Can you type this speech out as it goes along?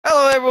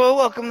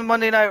welcome to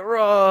Monday Night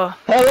Raw.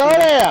 Hello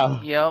there!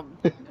 Yep.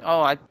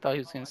 Oh, I thought he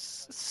was gonna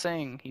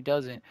sing. He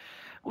doesn't.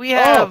 We Oh,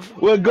 have,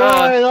 we're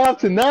going off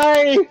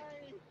tonight!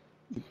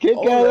 Kick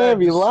out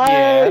every yeah.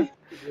 lie!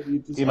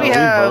 You We know, we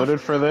have voted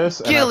for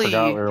this, and I forgot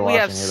Gilly, we were we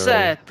have watching it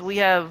already. Seth, we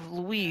have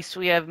Luis,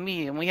 we have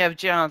me, and we have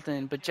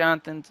Jonathan. But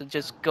Jonathan's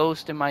just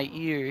ghost in my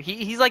ear.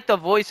 He's like the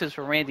voices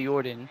for Randy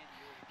Orton.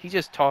 He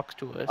just talks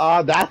to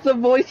us. That's the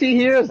voice he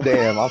hears?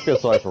 Damn, I feel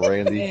sorry for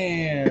Randy.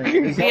 Damn.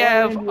 We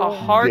have a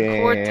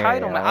hardcore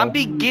title match. I'm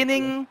Damn.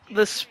 beginning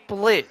the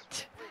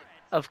split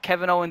of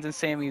Kevin Owens and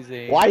Sami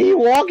Zayn. Why are you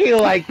walking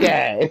like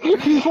that?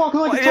 He's walking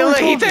like a Well, toy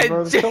he soldier,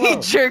 bro. Chill he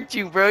out. jerked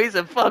you, bro. He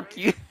said, "Fuck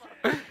you."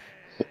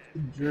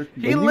 He When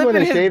you living gonna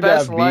his shave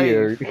best that life.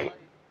 beard?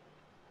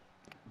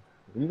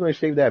 When you gonna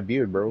shave that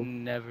beard, bro?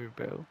 Never,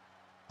 bro.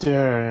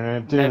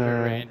 Dun, dun,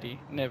 Never, Randy.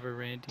 Never,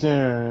 Randy.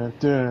 dun,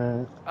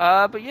 dun.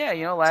 But yeah,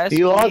 you know, last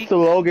He week. lost to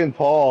Logan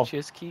Paul.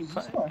 Just keep.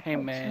 Hey,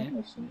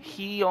 man.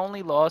 He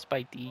only lost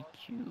by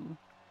DQ.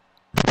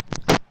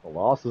 A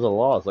loss is a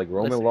loss, like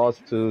Roman Listen,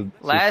 lost to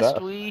Last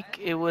Seth. week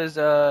it was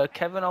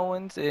Kevin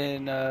Owens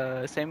and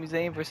Sami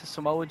Zayn versus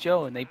Samoa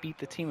Joe, and they beat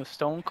the team of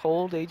Stone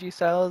Cold, AJ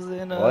Styles,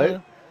 and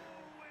What?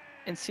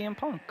 and CM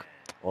Punk.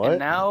 What? And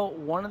now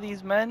one of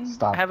these men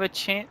Stop. have a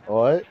chance.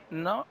 What?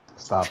 No,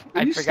 Stop.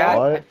 I forgot.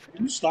 What?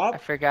 You stop. I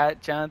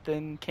forgot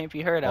Jonathan can't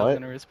be heard. I was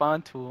What? gonna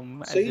respond to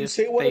him.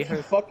 Say what if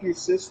you fuck your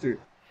sister?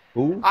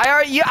 Who? I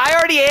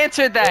already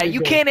answered that. There you You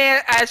go. can't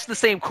ask the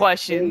same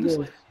questions.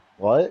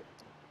 What?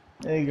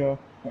 There you go.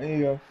 There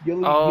you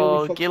go.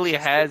 Oh, fucks Gilly his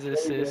sister. has a There you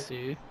go.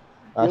 sister.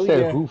 I Gilly, said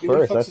yeah, who Gilly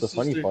first. fucks That's the his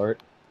funny sister.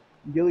 part.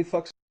 Gilly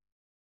fucks.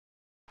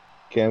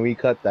 Can we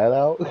cut that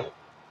out?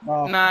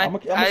 Nah, Nah, I'ma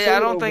say I it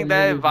don't over think and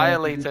that over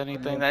violates again.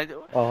 anything. That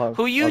Oh,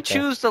 who you okay.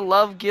 choose to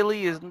love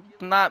Gilly is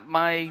not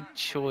my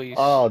choice.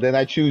 Oh, then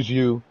I choose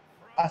you.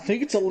 I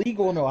think it's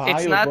illegal in Ohio.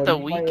 It's not but the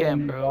you might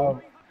weekend, move bro.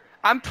 out.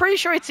 I'm pretty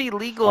sure it's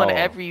illegal in Oh.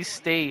 every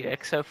state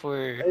except for,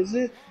 Is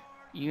it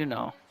you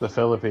know. the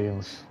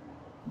Philippines?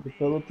 The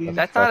Philippines.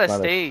 That's not a That's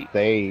state.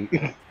 state.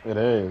 It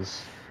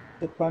is.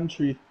 The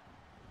country.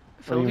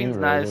 Philippines is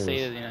mean, not bro? a It state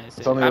is. of the United States.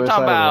 It's on the I'm other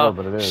talking side of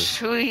the about world, but it is.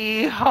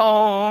 Sweet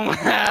Home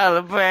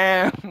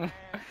Alabama.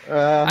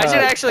 I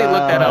should actually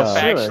look that up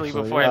actually,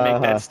 before I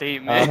make that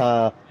statement.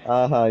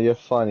 You're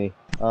funny.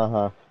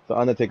 So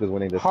Undertaker's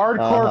winning this.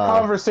 Hardcore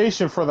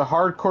conversation for the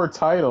hardcore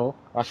title.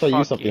 I'll show you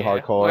Fuck something yeah.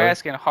 hardcore. We're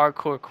asking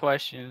hardcore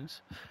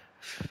questions.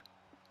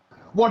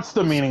 What's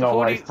the meaning of Who do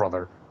life, you-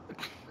 brother?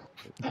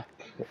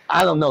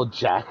 I don't know,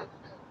 Jack.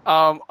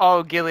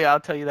 Oh, Gilly, I'll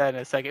tell you that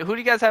in a second. Who do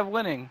you guys have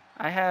winning?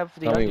 I have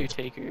The Tell me.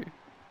 Undertaker.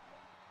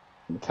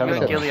 Kevin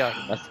You and Owens. Gilly are.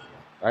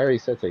 I already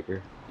said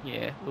Taker.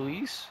 Yeah,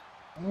 Luis?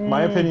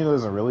 My opinion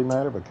doesn't really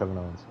matter, but Kevin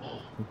Owens.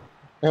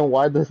 And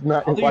why does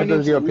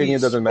your opinion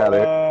doesn't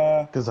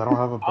matter? Because I don't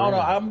have a brand.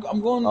 I don't know.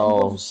 I'm going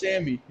for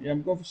Sammy. Yeah,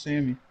 I'm going for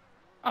Sammy.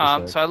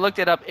 So I looked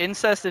it up.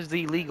 Incest is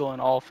illegal in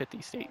all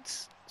 50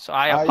 states. So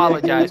I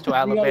apologize to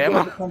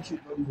Alabama.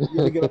 You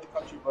gotta get out the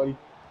country, buddy.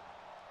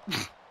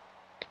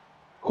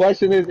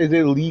 Question is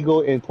it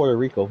legal in Puerto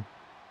Rico?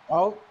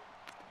 Oh,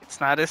 It's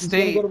not a he's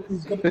state. gonna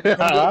go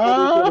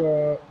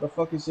to the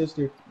fucking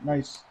sister.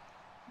 Nice.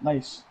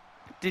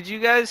 Did you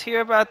guys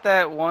hear about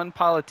that one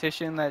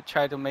politician that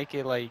tried to make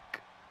it like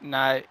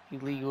not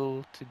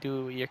illegal to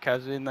do it with your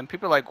cousin? And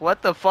people are like,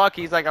 "What the fuck?"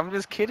 He's like, "I'm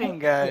just kidding,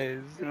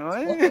 guys."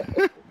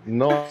 What?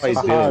 No, I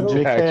Haha,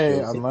 didn't. JK, Actually.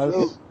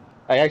 unless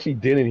I actually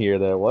didn't hear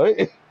that. What?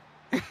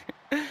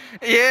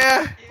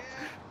 Yeah.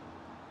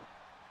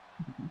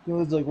 He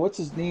was like, "What's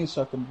his name?"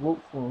 So I can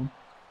vote for him.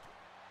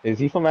 Is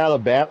he from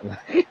Alabama?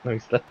 No,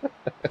 he's not.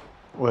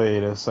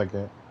 wait a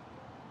second.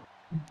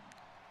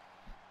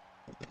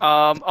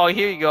 Oh,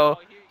 here you go.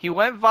 He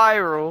went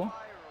viral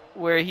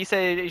where he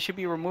said it should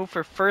be removed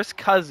for first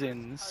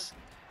cousins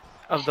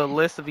of the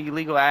list of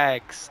illegal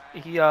acts.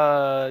 He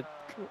I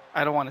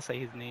don't want to say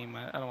his name.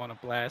 I don't want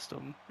to blast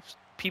him. If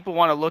people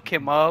want to look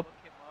him up,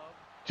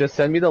 Just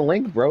send me the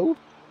link, bro.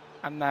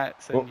 I'm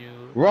not sending you.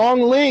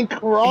 Wrong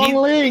link.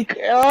 Link.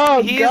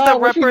 Oh He's God, the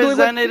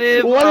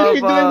representative What is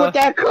he of, doing with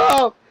that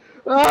cup?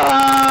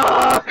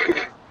 Ah!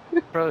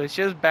 Bro, it's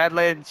just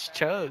Badlands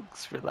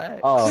Chugs.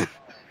 Relax. Oh.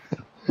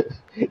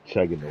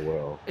 Chugging the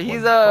world.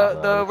 He's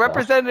One the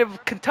representative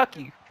of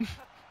Kentucky.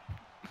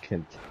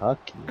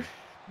 Kentucky.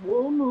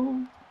 Whoa,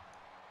 no.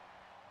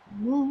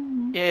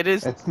 Yeah, it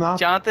is. It's not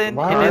Jonathan,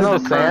 Why? it is Colonel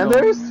the Colonel.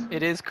 Sanders?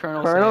 It is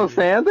Colonel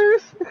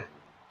Sanders?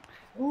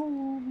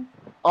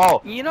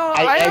 Oh, You know,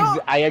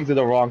 I exited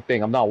the wrong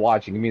thing. I'm not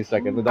watching. Give me a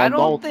second. I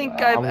don't think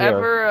I've I'm here.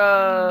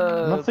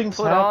 ever Nothing's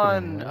put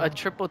happening, on man. a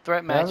triple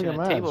threat match having and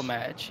a a table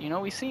match. match. You know,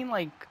 we've seen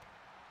like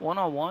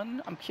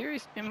one-on-one. I'm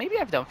curious. Maybe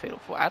I've done Fatal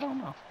 4. I don't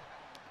know.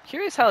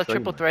 Curious how a Sure you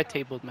triple might. threat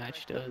table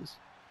match does.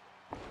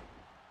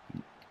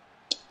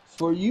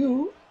 For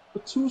you,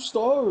 2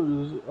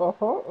 stars.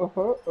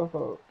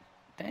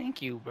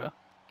 Thank you, bro.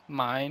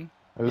 Mine.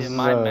 This In is,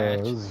 my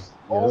match.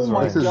 Oh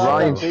my This is god,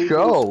 Ryan's that baby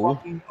show. was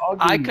fucking ugly.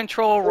 I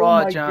control Oh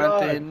Raw, my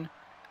Jonathan.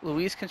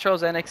 Luis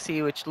controls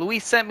NXT, which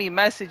Luis sent me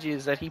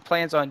messages that he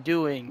plans on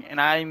doing, and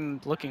I'm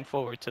looking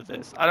forward to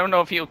this. I don't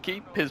know if he'll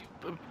keep his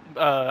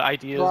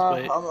ideas,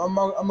 but I'm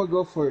gonna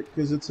go for it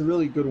because it's a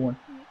really good one.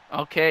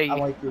 I okay,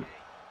 like it.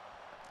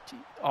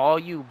 all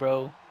you,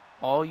 bro,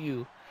 all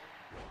you.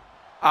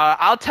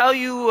 I'll tell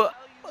you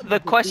the The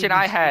thing question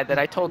I is had that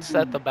fucking I told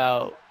Seth ugly.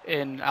 about,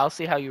 and I'll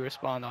see how you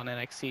respond on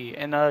NXT.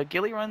 And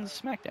Gilly runs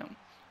SmackDown.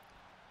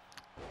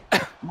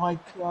 My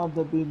God,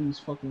 that baby's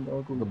fucking The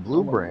ugly. Oh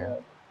blue my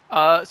brand.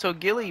 God. So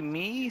Gilly,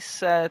 me,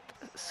 Seth,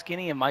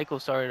 Skinny, and Michael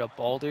started a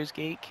Baldur's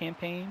Gate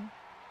campaign.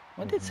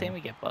 When did Hmm. Sammy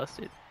get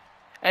busted?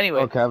 Oh,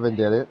 Anyway, Kevin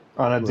did it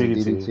On a with a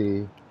DDT.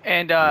 DDT.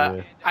 and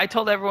Yeah. I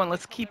told everyone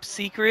let's keep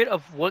secret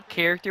of what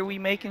character we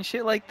make and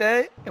shit like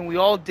that, and we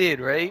all did,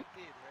 right?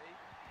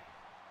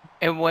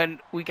 And when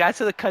we got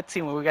to the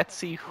cutscene where we got to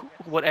see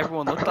what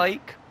everyone looked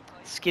like,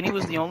 Skinny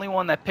was the only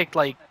one that picked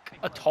like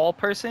a tall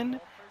person.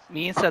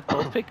 Me and Seth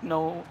both picked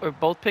no, or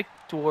both picked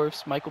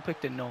dwarfs. Michael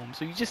picked a gnome.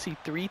 So you just see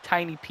three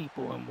tiny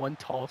people and one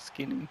tall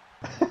skinny.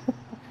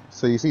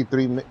 So you see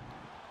three.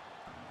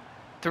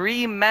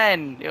 Three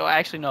men. Oh,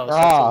 actually, no, Seth's a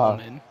Ah.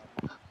 woman.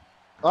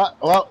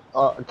 Well,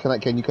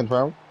 can you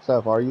confirm,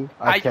 Seth? Are you?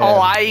 I can,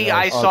 I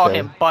yes. saw Okay.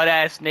 him butt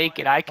ass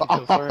naked. I can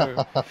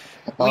confirm.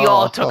 We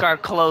all took Oh. our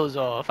clothes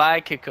off. I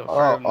can Oh.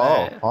 confirm Oh.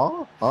 that.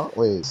 Huh? Huh?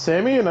 Wait.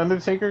 Sammy and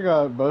Undertaker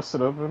got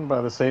busted open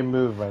by the same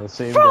move, by the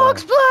same Frog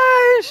guy.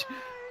 splash!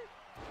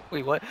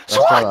 Wait, what? That's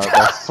not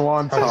a.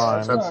 Swanton!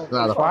 That's Swanton.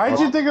 not a. Why'd you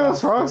Frog think it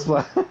was Frog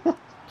Splash, Splash?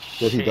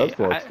 Because he does Shit,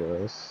 frog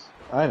splash.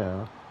 I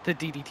know. the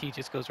DDT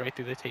just goes right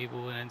through the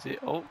table and ends it.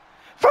 Oh,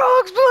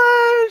 frog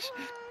splash!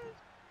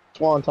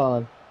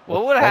 Swanton. The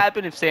What would have fuck?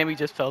 happened if Sammy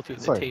just fell through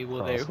It's the like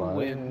table there? Who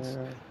wins?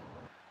 crossfire.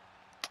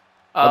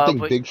 I think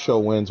But Big Show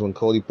wins when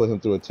Cody put him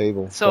through a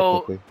table.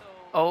 so, Technically.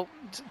 oh,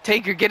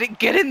 Taker, get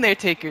in there,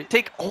 Taker.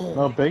 Take. No,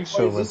 Oh, Big Wait,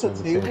 Show is went this a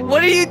through the table.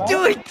 what are tables you match?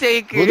 doing, What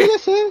Taker? did I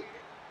say?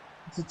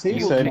 It's a You You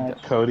tables said picked match,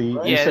 up. Cody. You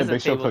right? Yeah, this said is a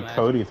Big Show table put match.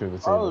 Cody through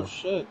the Oh table.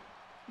 shit.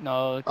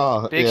 No,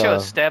 Oh Big Show yeah.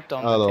 stepped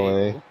on Out the of the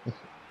way. table.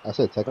 I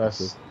said technically.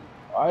 That's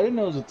I didn't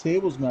know it was a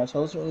tables match. I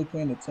wasn't really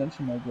paying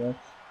attention, I guess.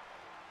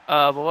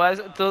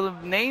 So the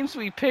names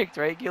we picked,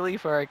 right, Gilly,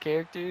 for our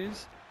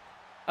characters.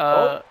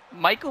 Oh,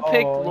 Michael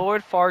picked oh.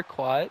 Lord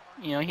Farquaad.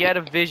 You know, he had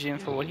a vision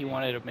for what he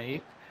wanted to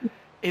make.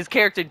 His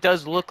character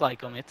does look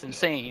like him. It's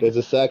insane. There's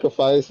a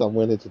sacrifice I'm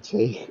willing to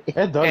take. it.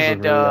 Does look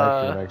And really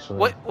accurate, actually.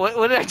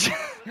 what did I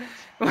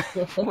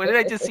just what did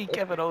I just see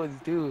Kevin Owens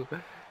do?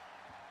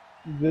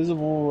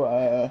 Visible.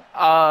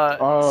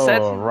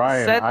 Oh,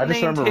 Ryan. Seth I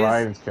just named remember his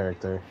Ryan's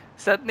character.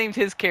 Seth named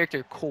his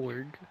character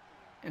Korg,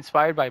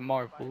 inspired by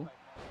Marvel.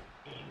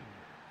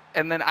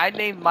 And then I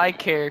named my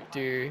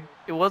character.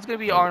 It was gonna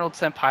be Arnold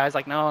Senpai. I was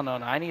like, no,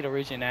 I need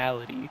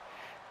originality.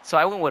 So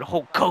I went with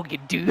Hulk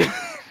Hogan, dude.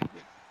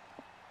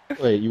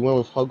 Wait, you went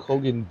with Hulk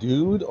Hogan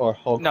dude or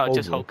Hulk No,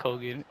 just Hogan? Hulk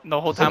Hogan. The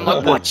whole Just time, Hulk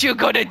I'm like, what Hogan. you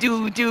gonna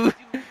do, dude?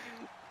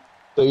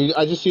 So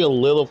I just see a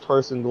little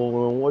person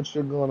going, what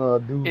you gonna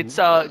do? It's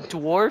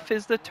dwarf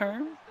is the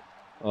term.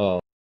 Oh.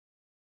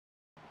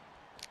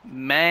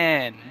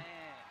 Man,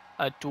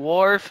 a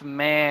dwarf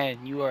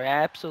man. You are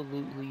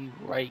absolutely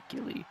right,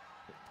 Gilly.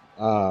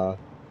 Uh,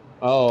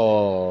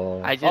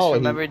 oh. I just Oh, he.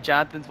 remembered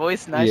Jonathan's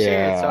voice and I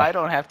shared it, so Yeah. I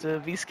don't have to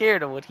be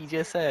scared of what he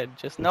just said.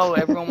 Just know,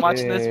 everyone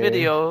watching this Eh,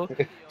 video,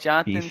 he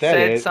Jonathan said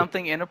said it.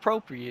 something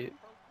inappropriate.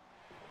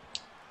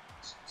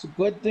 It's a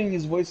good thing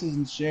his voice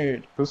isn't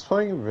shared. Who's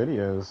playing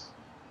videos?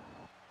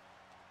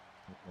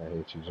 I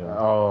hate you, John.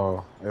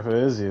 Oh, if it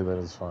is you, then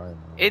it's fine.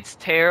 It's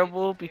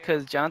terrible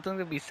because Jonathan's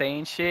gonna be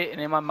saying shit, and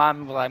in my mind,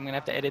 I'm gonna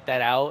have to edit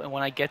that out. And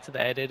when I get to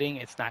the editing,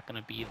 it's not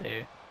gonna be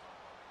there.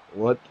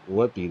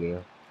 What be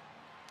there?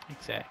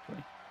 Exactly.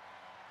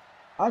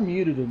 I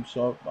muted him,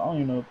 so I don't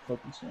even know what the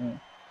fuck he's saying.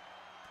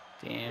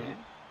 Damn.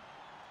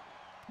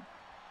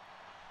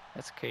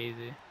 That's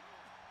crazy.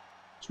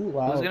 Too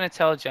loud. Who's gonna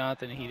tell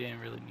Jonathan he didn't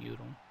really mute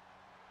him?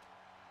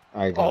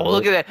 I got Oh,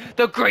 look it. at that!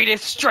 The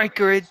greatest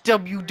striker at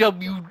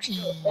WWE. Should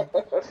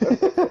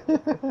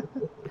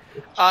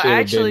have been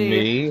Actually,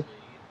 me.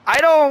 I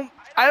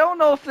don't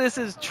know if this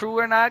is true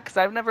or not because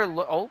I've never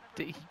Oh,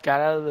 he got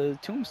out of the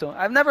tombstone.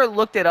 I've never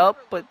looked it up,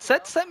 but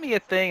Seth sent me a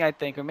thing, I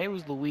think, or maybe it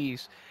was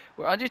Luis,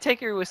 where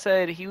Undertaker was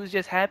said he was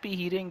just happy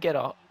he didn't get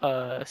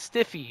a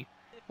stiffy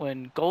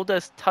when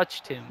Goldust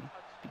touched him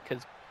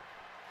because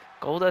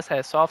Goldust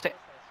has soft.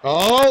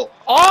 Oh!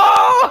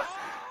 Oh!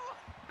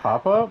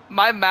 Pop up?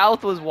 My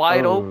mouth was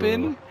wide Oh.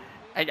 open.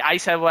 I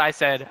said what I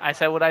said. I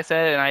said what I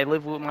said, and I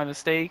live with my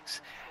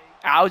mistakes.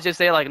 I was just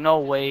there like, no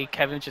way,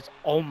 Kevin just,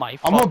 oh my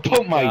I'm gonna fucking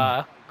put my.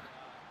 god.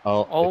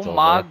 Oh, Oh it's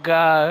my over.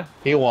 god.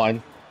 He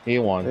won. He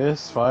won.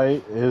 This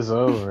fight is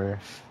over.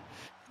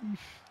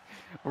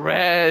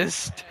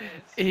 Rest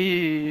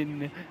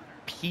in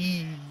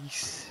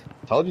peace.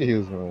 Told you he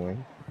was gonna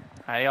win.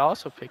 I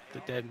also picked the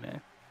dead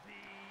man.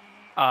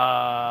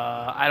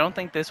 I don't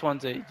think this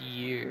one's a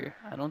year.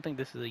 I don't think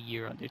this is a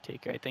year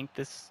Undertaker. I think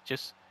this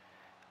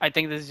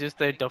is just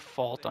the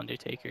default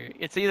Undertaker.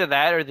 It's either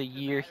that or the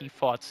year he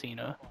fought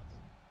Cena.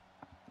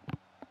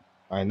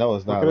 I know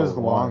it's Look not at his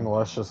long, 01.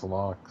 luscious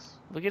locks.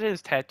 Look at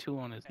his tattoo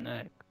on his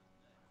neck.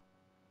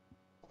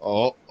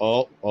 Oh,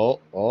 oh, oh,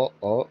 oh,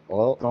 oh,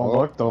 oh, Don't oh,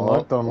 look, don't oh,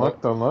 look, don't oh.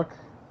 look, don't look.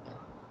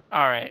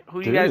 All right,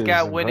 who do you Dude guys is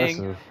got winning?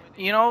 impressive.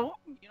 You know,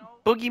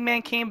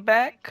 Boogeyman came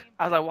back.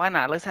 I was like, why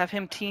not? Let's have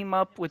him team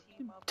up with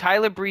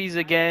Tyler Breeze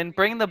again.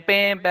 Bring the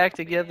band back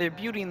together.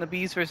 Beauty and the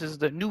Beast versus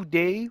the New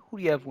Day. Who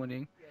do you have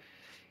winning?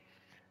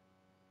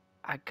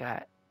 I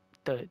got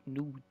the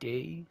New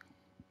Day.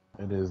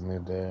 It is New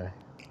Day.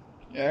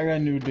 Yeah, I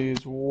got New Day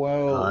as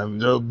well. I'm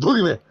the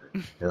boogeyman.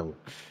 I'm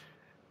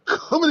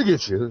coming to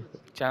get you.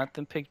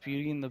 Jonathan picked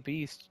Beauty and the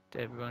Beast.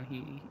 Everyone,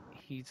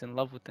 he's in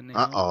love with the name.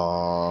 We're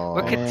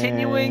Uh-oh.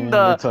 continuing And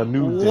the it's a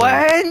New Day.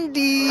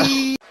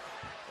 Wendy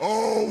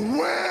Oh,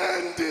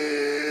 Wendy!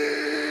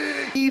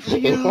 I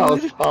was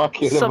feud.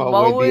 talking about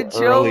Samoa Wendy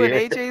Joe and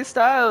earlier. AJ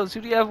Styles.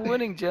 Who do you have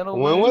winning, When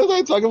gentlemen? was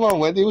I talking about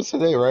Wendy? It was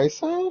today, right,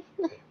 Sam?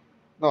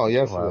 No,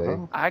 yesterday.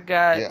 What? I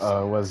got Yes.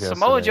 It was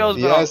Samoa yesterday. Joe's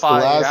been on Yes,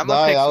 fire. last I'm gonna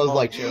night pick I was Samoa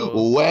like, Joe. Yeah, I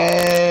got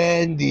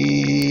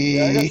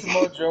Wendy.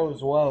 Samoa Joe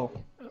as well.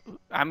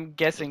 I'm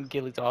guessing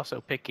Gilly's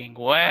also picking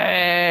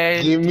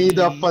Give me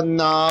the Wendy.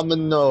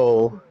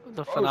 phenomenal.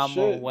 The Oh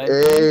phenomenal shit. Wendy.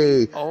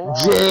 Hey, Oh,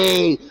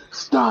 Jay,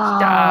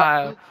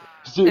 stop.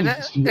 stop. And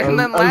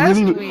then I last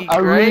really, week,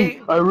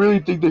 right? I really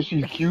think that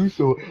she's cute,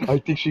 so I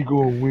think she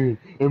gonna win.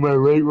 Am I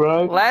right,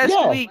 Ryan? Last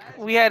Yeah. week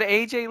we had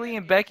AJ Lee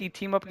and Becky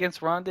team up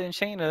against Ronda and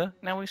Shayna.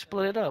 Now we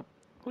split it up.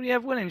 Who do you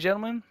have winning,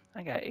 gentlemen?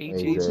 I got Who AJ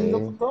teamed up Lee.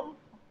 AJ. with them?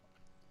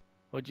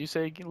 What'd you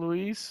say,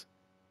 Luis?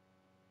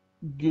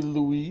 Gil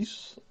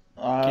Luis.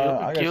 Gil,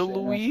 I got Gil Shayna.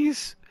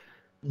 Luis?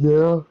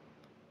 Yeah.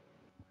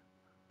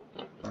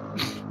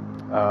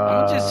 I'm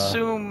gonna just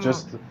assume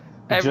Just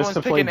everyone's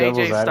to play picking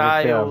devil's AJ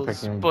advocate, I'm Styles,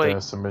 picking but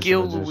the submission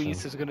Gil magician.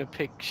 Luis is gonna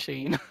pick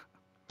Shayna.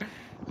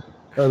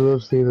 I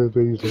love seeing that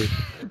baby.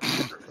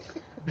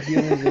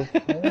 Gil is a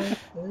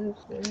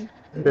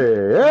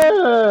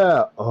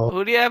Yeah. Oh.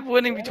 Who do you have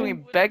winning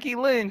between Becky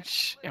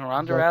Lynch and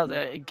Ronda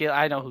Rousey?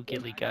 I know who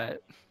Gilly got.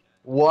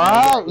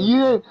 What?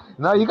 No,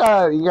 I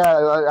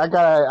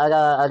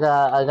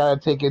gotta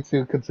take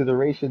into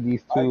consideration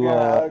these two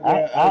I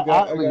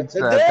got athletes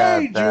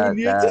today,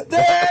 Junior,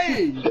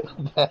 today.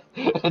 What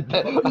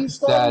are you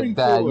stuttering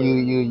that for?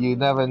 you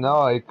never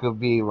know. It could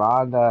be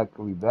Ronda, it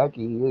could be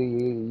Becky.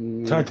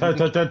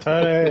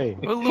 Hey.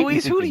 Well,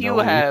 Luis, who do you No.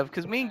 have?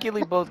 Because me and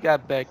Gilly both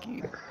got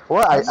Becky.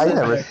 Well, I I said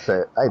never Becky.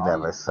 said You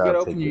gotta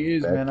open your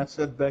ears, man. I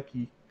said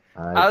Becky.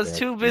 Hi I was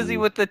too busy Becky.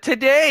 with the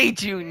today,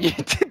 Junior.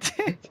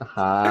 Today.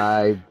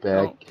 Hi Oh,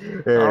 Becky.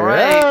 all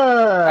right.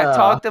 I Yeah.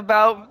 talked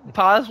about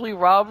possibly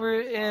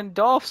Robert and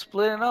Dolph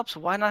splitting up, so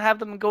why not have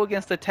them go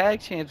against the tag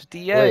champs,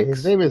 Wait,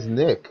 his DX? name is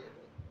Nick.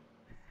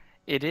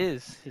 It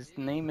is. His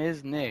name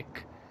is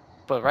Nick.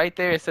 But right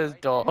there it says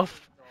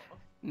Dolph.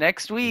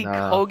 Next week,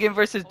 Nah. Hogan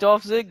versus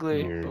Dolph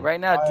Ziggler. But Weird. right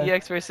now, I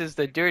DX versus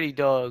the Dirty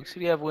Dogs. Who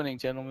do you have winning,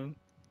 gentlemen?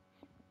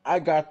 I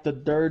got the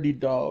Dirty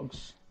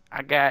Dogs.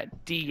 I got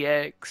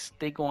DX.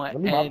 They gonna Let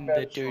me My end bet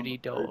the is on the Dirty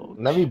Dirty.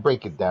 let me Dogs.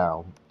 break it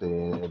down.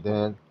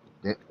 Then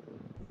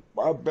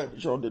My bet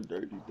is on the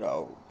Dirty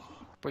Dogs.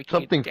 Break it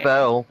something down.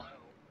 fell.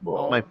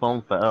 Oh, My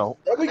phone fell.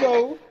 There we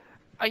go.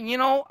 you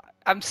know,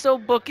 I'm still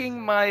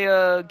booking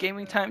my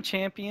Gaming Time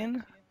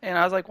champion, and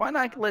I was like, why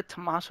not let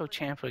Tommaso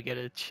Ciampa get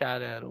a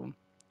shot at him?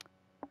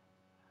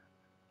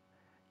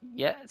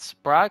 Yes,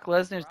 Brock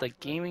Lesnar's the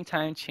Gaming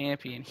Time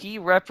champion. He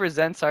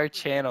represents our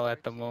channel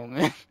at the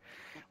moment.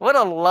 What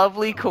a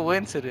lovely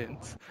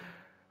coincidence.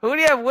 Who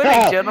do you have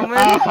winning, gentlemen?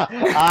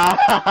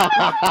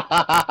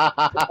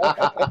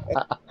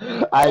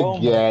 I Oh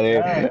my get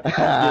it. God.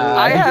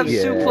 I I have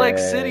get Suplex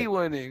City it.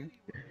 winning.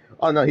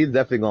 Oh no, he's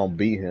definitely gonna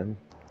beat him.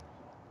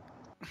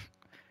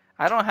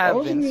 I don't Why have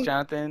wasn't Vince, he? Why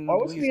Jonathan.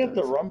 wasn't Luis he at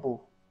the does.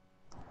 Rumble?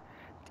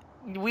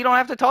 We don't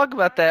have to talk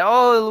about that.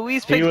 Oh,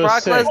 Luis He picks was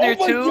Brock sick. Oh Lesnar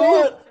my too?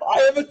 God! I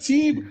have a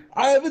team.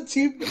 I have a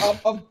team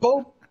of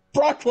both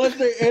Brock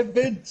Lesnar and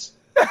Vince.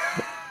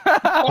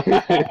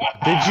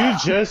 Did you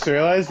just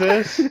realize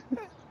this? Dude,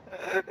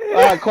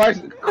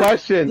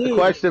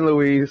 Question,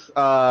 Louise.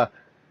 The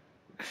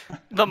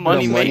The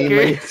money money make.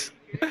 makers.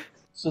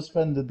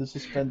 suspended. The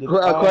suspended.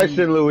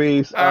 Question,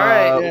 Louise. All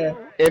right. Yeah.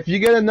 If you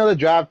get another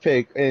draft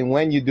pick, and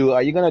when you do,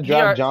 are you gonna He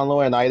draft are, John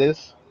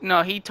Laurinaitis?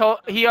 no, he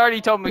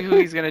already told me who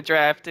he's gonna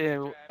draft.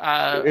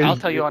 I'll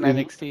tell you on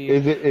NXT.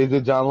 Is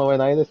it John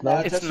Laurinaitis? Nah, No.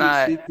 It's that's your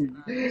not. secret.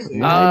 You can't say it.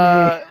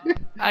 Money.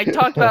 I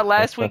talked about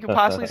last week we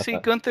possibly see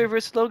Gunther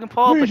versus Logan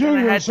Paul, but then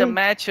I had the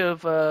match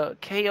of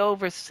KO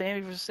versus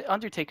Sammy versus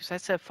Undertaker. So I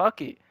said,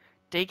 fuck it.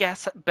 They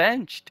got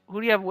benched. Who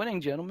do you have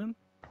winning, gentlemen?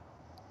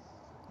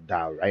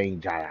 The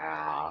Ranger.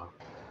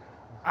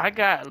 I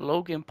got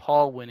Logan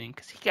Paul winning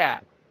because he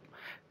got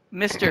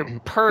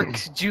Mr.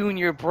 Perks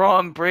Jr.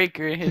 Braun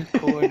Breaker in his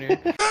corner.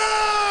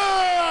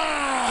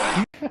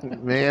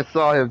 Man,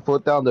 saw him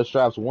put down the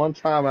straps one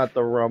time at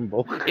the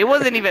Rumble. It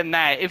wasn't even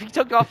that. If he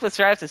took off the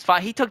straps, it's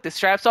fine. He took the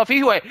straps off.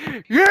 He went,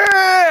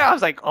 yeah! I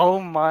was like, oh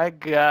my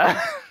god.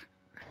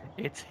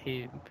 It's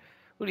him.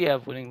 Who do you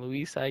have winning,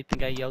 Luis? I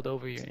think I yelled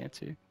over your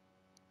answer.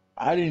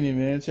 I didn't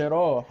even answer at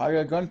all. I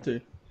got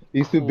Gunter.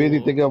 He's too busy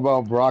Cool. thinking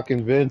about Brock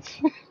and Vince.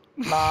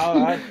 Nah,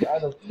 I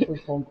had a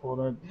quick phone call.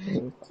 That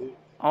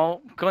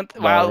Oh, The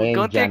wow, ring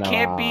Gunther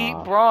can't beat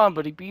general. Braun,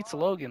 but he beats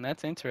Logan.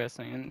 That's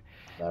interesting. And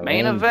The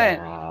main ring event,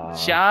 general.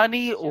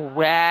 Johnny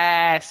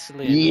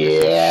Wrestling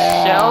versus Shelton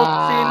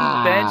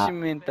Yeah.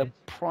 Benjamin, the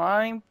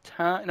prime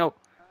time. No,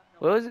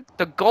 what was it?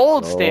 The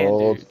gold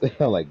Gold. standard.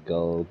 Like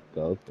gold.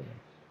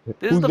 This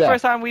is Who's the that?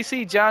 first time we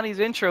see Johnny's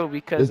intro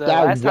because Is that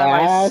last time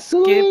I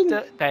skipped.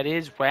 wrestling? That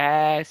is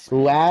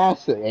Wrestling.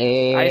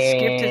 I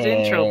skipped his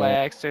intro by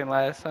Wrestling. accident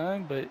last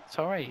time, but it's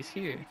alright. He's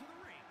here.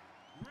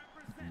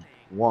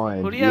 Who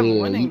One, do you have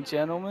yeah. winning,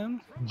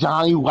 gentlemen?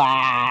 Johnny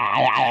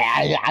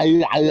I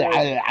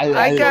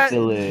got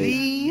Wrestling.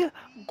 the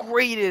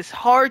greatest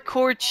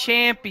hardcore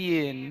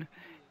champion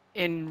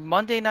in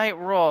Monday Night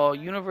Raw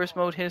Universe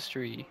Mode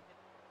history,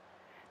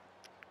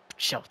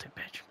 Shelton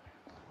Benjamin.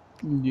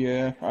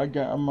 Yeah,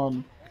 I'm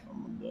on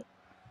that.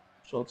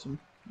 Shelton.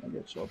 I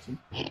got Shelton.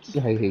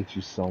 I hate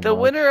you so The much.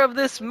 winner of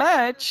this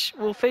match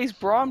will face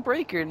Braun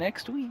Breaker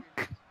next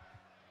week.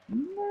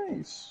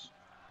 Nice.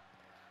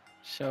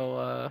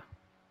 So,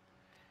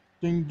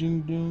 Ding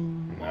ding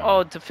ding.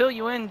 oh, to fill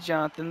you in,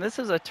 Jonathan, this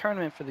is a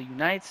tournament for the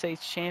United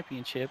States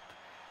Championship.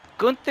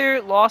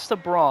 Gunther lost to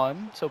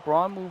Braun, so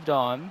Braun moved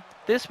on.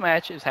 This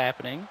match is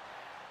happening.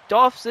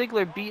 Dolph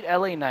Ziggler beat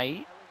LA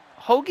Knight.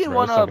 Hogan Bro,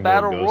 won this a fucking door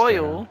battle goes to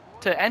him. royal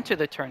to enter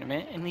the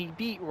tournament, and he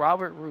beat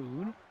Robert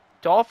Roode.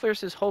 Dolph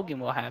versus Hogan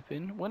will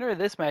happen. Winner of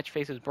this match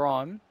faces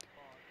Braun.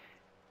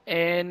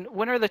 And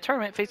winner of the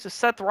tournament faces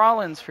Seth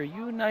Rollins for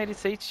United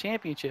States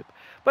Championship.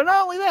 But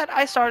not only that,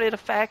 I started a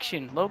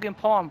faction, Logan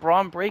Paul and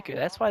Braun Breaker.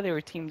 That's why they were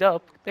teamed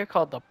up. They're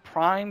called the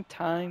Prime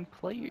Time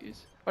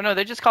Players. Or no,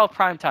 they're just called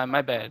Prime Time.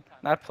 My bad.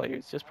 Not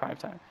players, just Prime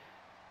Time.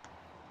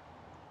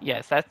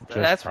 Yes, Just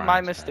that's my prime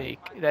time. mistake.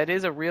 That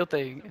is a real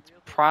thing. It's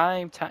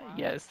Prime Time.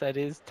 Yes, that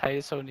is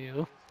Titus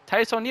O'Neil.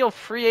 Titus O'Neil,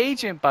 free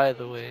agent, by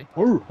the way.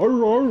 Arr,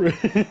 arr, arr.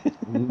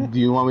 Do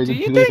you want me Do to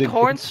you do think it? No,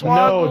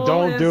 Hornswoggle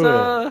don't is do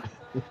it.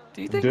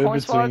 Do you think Do it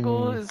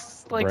Hornswoggle between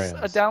is like a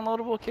brands.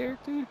 downloadable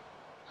character?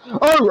 Yeah,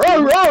 'cause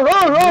then you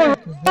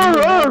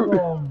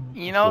have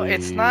You know,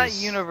 it's not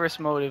Please. universe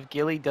mode if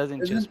Gilly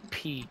doesn't isn't just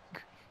peek.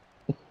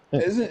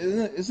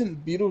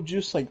 isn't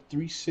Beetlejuice like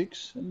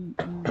 3'6"?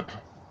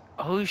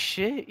 Oh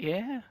shit,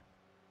 yeah.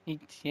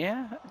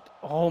 Yeah.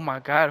 Oh my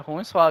god,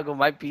 Hornswoggle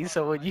might be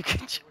someone you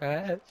can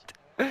draft.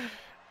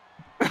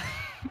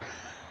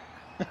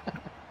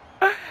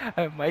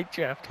 I might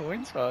draft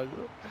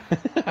Hornswoggle.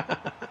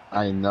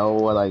 I know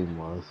what I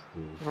must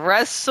do.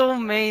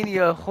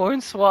 WrestleMania,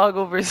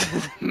 Hornswoggle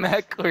versus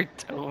Matt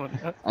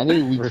Cardona. I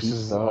need we teach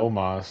Versus that.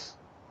 Omos.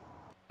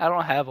 I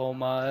don't have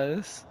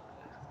Omos.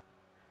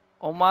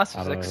 Omos I was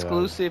don't know.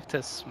 exclusive to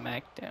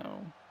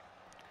SmackDown.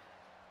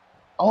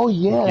 Oh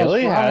yeah, that's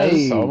Gilly has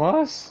right.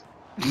 Omos?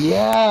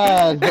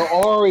 Yeah, the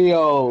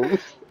Oreos.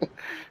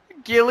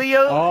 Gilly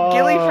Oh,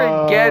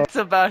 forgets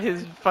about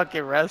his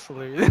fucking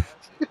wrestlers.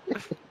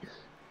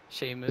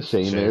 Sheamus.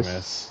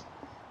 Sheamus.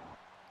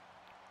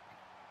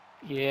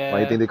 Why do you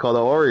Yeah. think they call the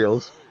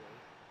Oreos?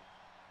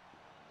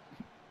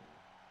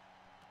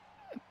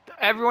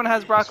 Everyone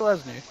has Brock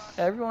Lesnar.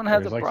 Everyone has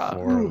a there's like Brock.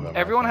 4 of them, I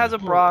Everyone has a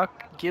think.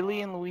 Brock.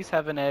 Gilly and Luis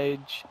have an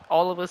Edge.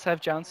 All of us have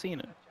John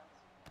Cena.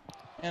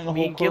 And the Me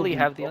Hulk and Gilly Hogan.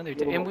 have the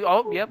Undertaker. And we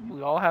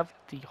all have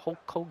the Hulk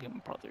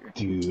Hogan brother.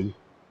 Dude.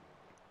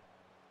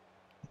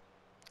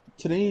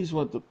 Today's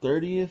what, the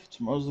 30th?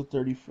 Tomorrow's the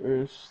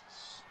 31st.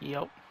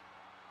 Yep.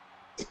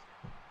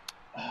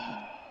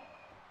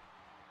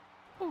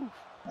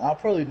 I'll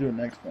probably do it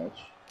next match.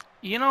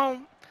 You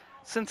know,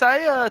 since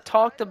I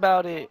talked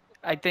about it,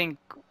 I think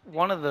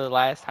one of the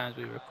last times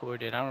we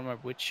recorded, I don't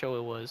remember which show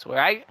it was, where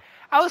I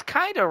was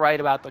kind of right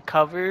about the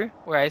cover,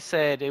 where I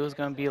said it was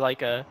going to be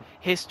like a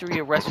history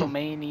of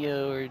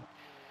WrestleMania, or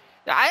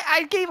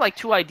I gave like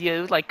two ideas.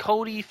 It was like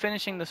Cody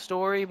finishing the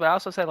story, but I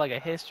also said like a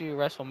history of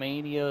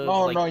WrestleMania.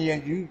 No, Like no, yeah,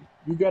 you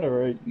got it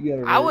right. You got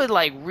it I right. would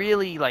like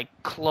really like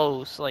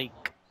close.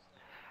 Like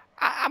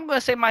I'm gonna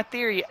say my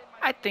theory.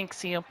 I think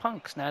CM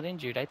Punk's not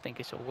injured. I think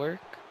it should work.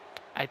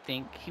 I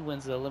think he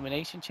wins the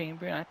Elimination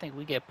Chamber, and I think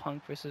we get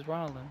Punk versus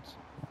Rollins.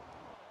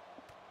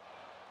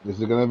 Is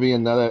it gonna be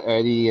another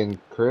Eddie and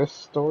Chris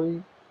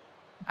story?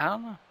 I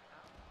don't know.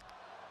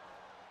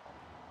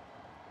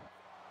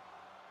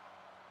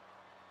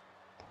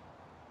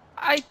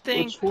 I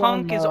think Which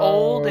Punk one? is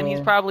old and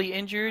he's probably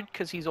injured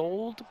because he's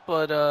old,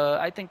 but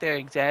I think they're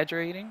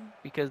exaggerating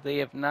because they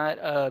have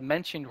not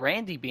mentioned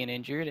Randy being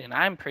injured, and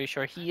I'm pretty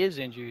sure he is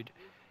injured.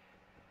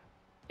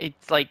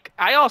 It's like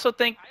I also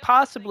think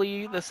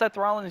possibly the Seth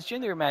Rollins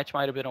Jr. match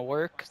might have been a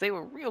work because they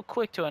were real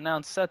quick to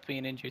announce Seth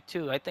being injured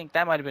too. I think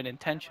that might have been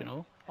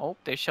intentional. Oh,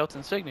 there's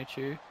Shelton's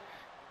signature.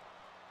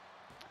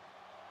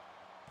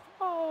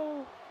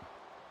 Oh.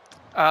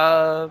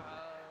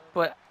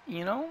 But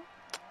you know,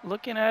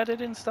 looking at it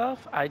and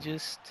stuff, I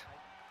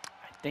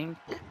think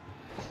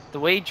the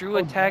way Drew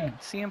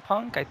attacked CM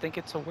Punk, I think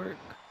it's a work.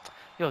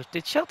 Yo,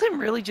 did Shelton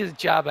really just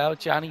job out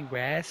Johnny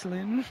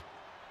Wrestling?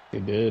 He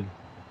did.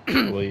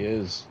 Well, he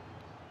is.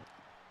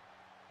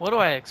 What do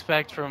I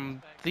expect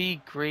from the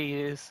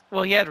greatest?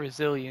 Well, he had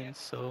resilience,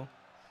 so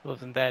it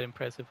wasn't that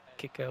impressive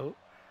kick out.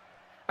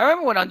 I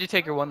remember when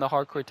Undertaker won the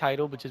hardcore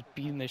title, but just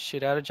beating the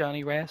shit out of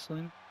Johnny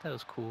Wrestling. That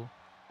was cool.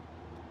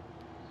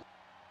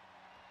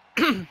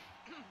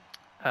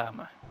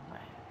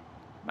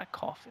 my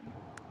coughing.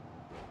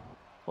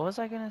 What was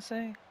I gonna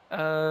say?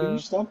 Can you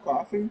stop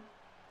coughing?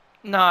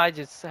 No, I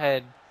just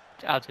had.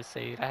 I'll just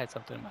say it. I had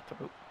something in my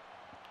throat.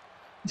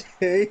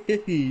 Hey.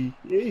 Come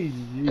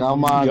on, Y'all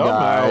mad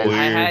guys. I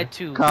weird. had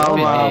to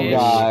Come on, finish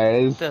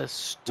guys. the We're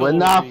story.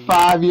 not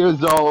 5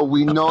 years old.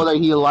 We know that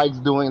he likes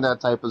doing that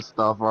type of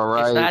stuff, It's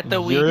alright? not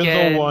the You're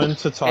weekend. the one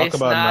to talk It's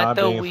about not not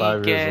the being 5 years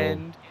old.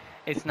 weekend.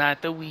 It's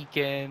not the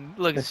weekend.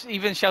 Look,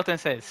 even Shelton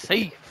said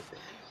safe.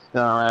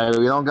 Alright,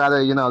 we don't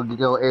gotta,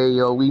 go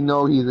Ayo. We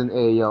know he's an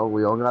Ayo.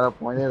 We don't gotta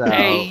point it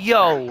Hey out.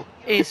 yo,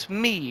 it's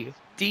me,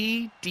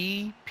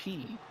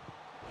 DDP.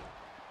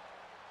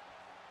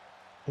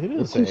 He didn't At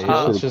least say you yo,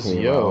 should it's have just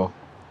came yo. out.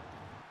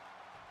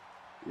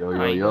 Yo,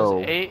 No, yo, he goes,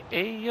 yo.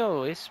 hey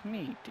yo, it's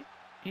me.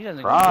 He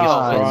doesn't go, It's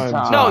yo, it's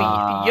prime no,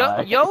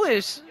 time. yo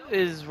is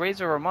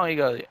Razor Ramon. He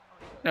goes,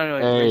 no, Razor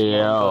Ramon goes, hey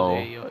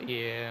Ayo. yo,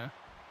 yeah.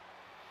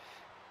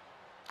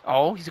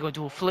 Oh, he's gonna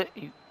do a flip.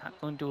 He's not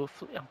gonna do a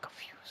flip. I'm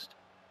confused.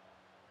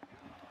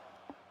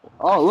 I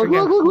Oh,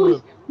 forget look, who.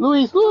 Luis.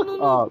 Luis, look.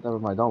 Look. Oh, never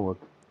mind. Don't look.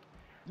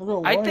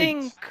 Look at I what?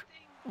 think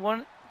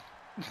one.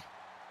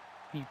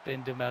 He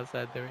pinned him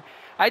outside the ring.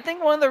 I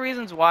think one of the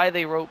reasons why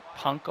they wrote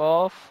Punk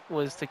off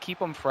was to keep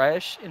him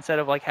fresh instead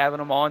of like having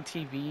him on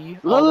TV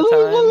all the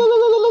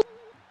time.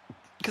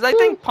 Because I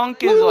think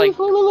Punk is like,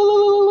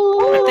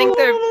 I think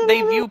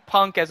they view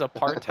Punk as a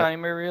part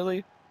timer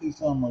really. See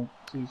something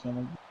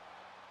like.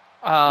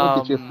 Look,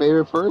 it's your Um,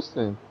 favorite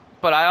person.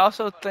 but I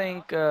also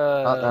think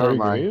Never Corey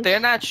mind. Graves? they're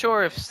not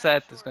sure if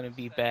Seth is going to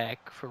be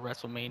back for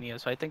WrestleMania,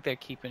 so I think they're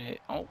keeping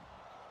it. Oh,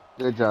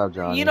 Good job,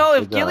 Johnny. you know,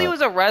 if Good Gilly job.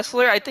 was a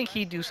wrestler, I think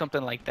he'd do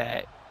something like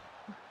that.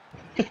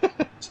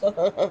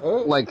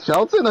 Like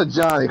Shelton or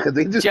Johnny? Because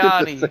they just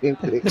Johnny. did the same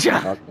thing.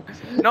 Jo-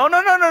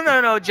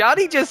 No.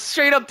 Johnny just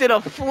straight up did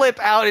a flip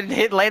out and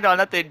landed on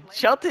nothing.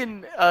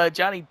 Shelton,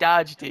 Johnny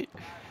dodged it.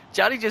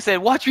 Johnny just said,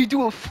 "Watch me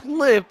do a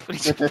flip," and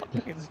he just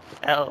fucking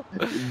fell.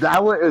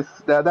 That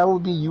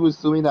would be you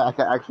assuming that I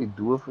could actually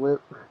do a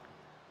flip?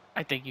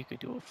 I think you could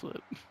do a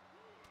flip,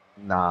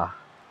 Nah.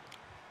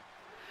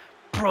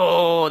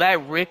 bro.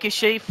 That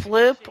ricochet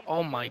flip.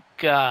 Oh my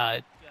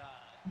god.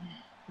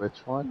 Which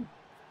one?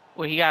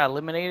 Where he got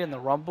eliminated in the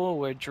Rumble,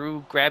 where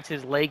Drew grabbed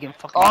his leg and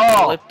fucking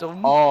flipped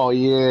him. Oh,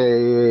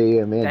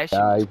 yeah, man. That shit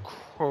was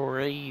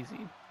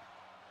crazy.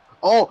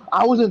 Oh,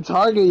 I was in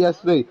Target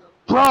yesterday.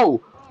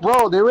 Bro,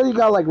 they already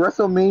got like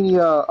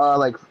WrestleMania,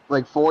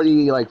 like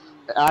 40 like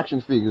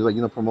action figures, like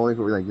promoting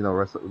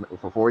for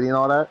for 40 and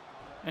all that.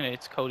 And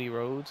it's Cody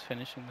Rhodes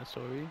finishing the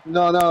story.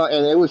 No,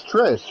 and it was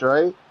Trish,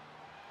 right?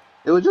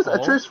 It was just a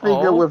Trish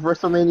figure with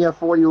WrestleMania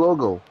 40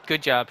 logo.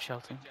 Good job,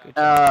 Shelton. Good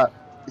job.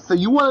 So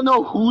you want to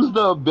know who's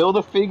the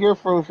Build-A-Figure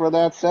for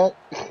that set?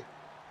 Because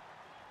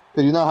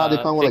you know how they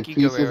come with like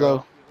Vicky pieces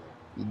Guerrero.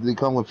 they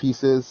come with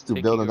pieces to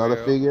Vicky build another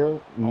Guerrero. figure.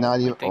 Not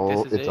even. I think this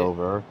Oh, is it's it.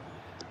 over.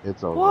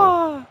 It's over.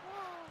 1,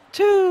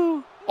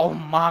 2. Oh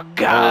my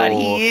God, Oh.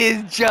 he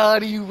is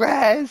Johnny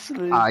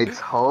Wrestling. I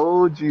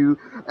told you.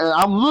 And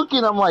I'm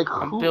looking. I'm like,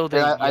 I'm who? building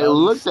And I young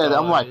looked at it.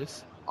 I'm like,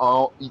 stars.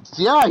 oh,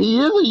 yeah, he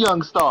is a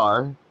young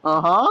star.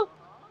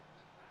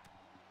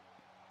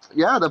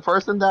 Yeah, the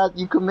person that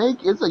you can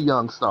make is a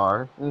young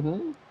star.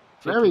 Vicky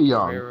Very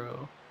young.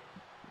 Guerrero.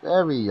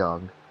 Very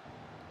young.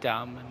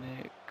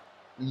 Dominic.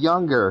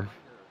 Younger.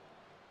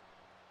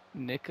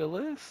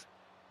 Nicholas.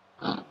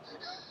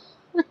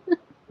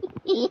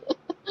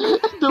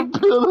 The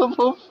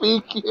beautiful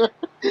figure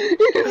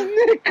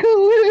is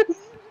Nicholas.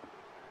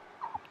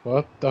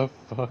 What the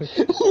fuck?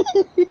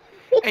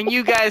 And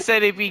you guys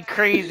said it'd be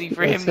crazy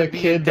for him That's to the be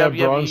kid in that WWE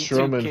Braun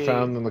Strowman 2K.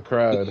 found in the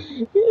crowd.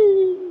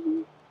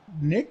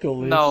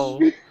 Nicholas.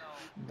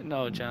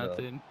 No,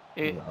 Jonathan.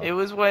 No. It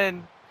was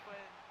when.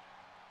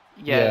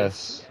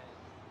 Yes.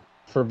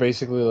 For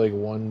basically like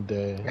one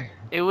day.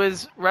 It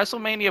was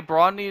WrestleMania.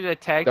 Braun needed a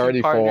tag team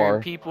 34. partner,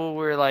 and people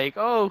were like,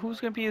 "Oh, who's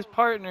gonna be his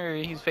partner?"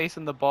 And he's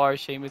facing the Bar,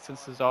 Sheamus and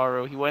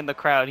Cesaro. He went in the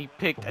crowd. He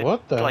picked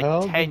What the like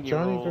hell did 10-year-old.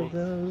 Johnny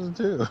Gargano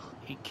do?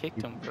 He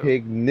kicked him, bro.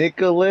 Picked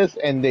Nicholas,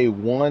 and they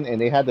won,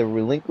 and they had to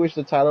relinquish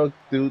the title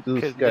due to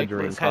Because scheduling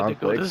Nicholas had to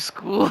go to conflicts.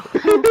 school.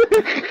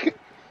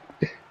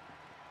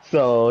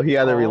 So he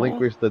had to Oh,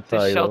 relinquish the does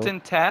title. Shelton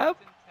tap?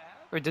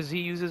 Or does he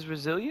use his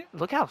resilient?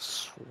 Look how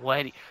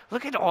sweaty.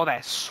 Look at all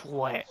that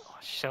sweat on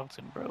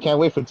Shelton, bro. Can't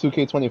wait for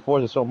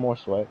 2K24 to show more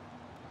sweat.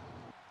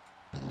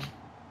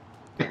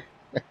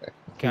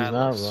 God,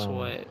 not love wrong.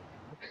 sweat.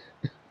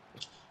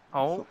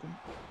 Oh,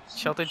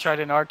 Shelton tried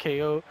an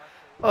RKO.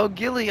 Oh,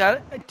 Gilly,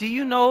 do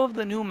you know of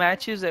the new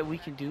matches that we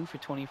can do for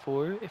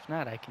 24? If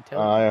not, I can tell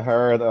you. I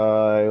heard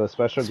it was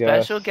special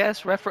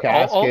Guest referee.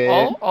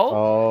 casket.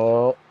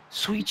 Oh.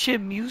 Sweet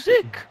Chin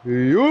Music.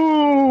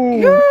 You.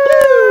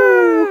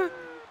 Yeah!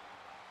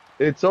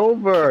 It's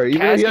over.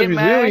 Even if you have Casket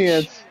match.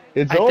 resilience,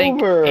 it's I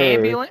think over.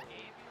 Ambulance.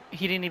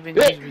 He didn't even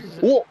use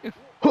resilience.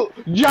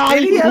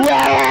 Johnny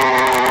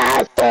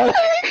West!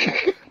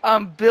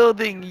 I'm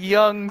building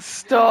young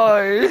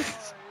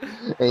stars.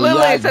 And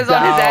Literally, yeah, it says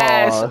on his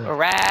ass, down.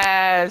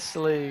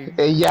 wrestling.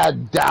 And yeah,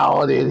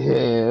 doubted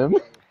him.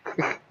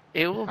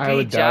 It will I be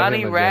would doubt him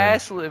Johnny again.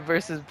 Wrestling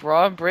versus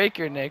Braun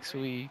Breaker next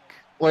week.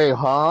 Wait,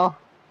 huh?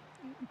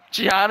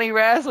 Johnny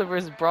Wrestling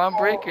versus Braun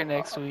Breaker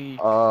next week.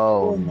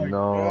 Oh Oh my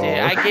Dude,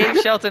 no. I gave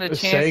Shelton a chance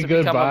Say to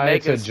become a goodbye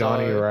mega to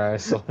Johnny star.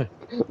 Wrestling.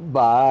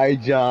 Bye,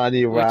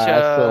 Johnny Which,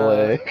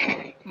 Wrestling.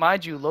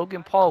 mind you,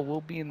 Logan Paul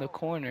will be in the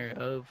corner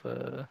of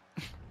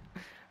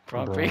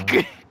Braun Braun.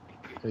 Breaker.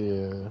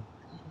 Yeah.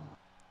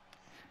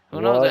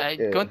 Who knows? What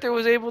if Gunther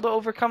was able to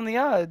overcome the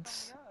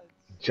odds.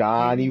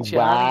 Maybe Johnny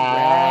Johnny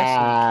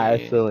Wrestling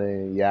can.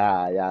 Wrestling?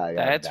 Yeah,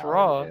 That's doubted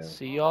Raw. him.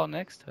 See y'all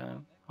next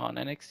time on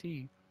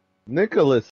NXT. Nicholas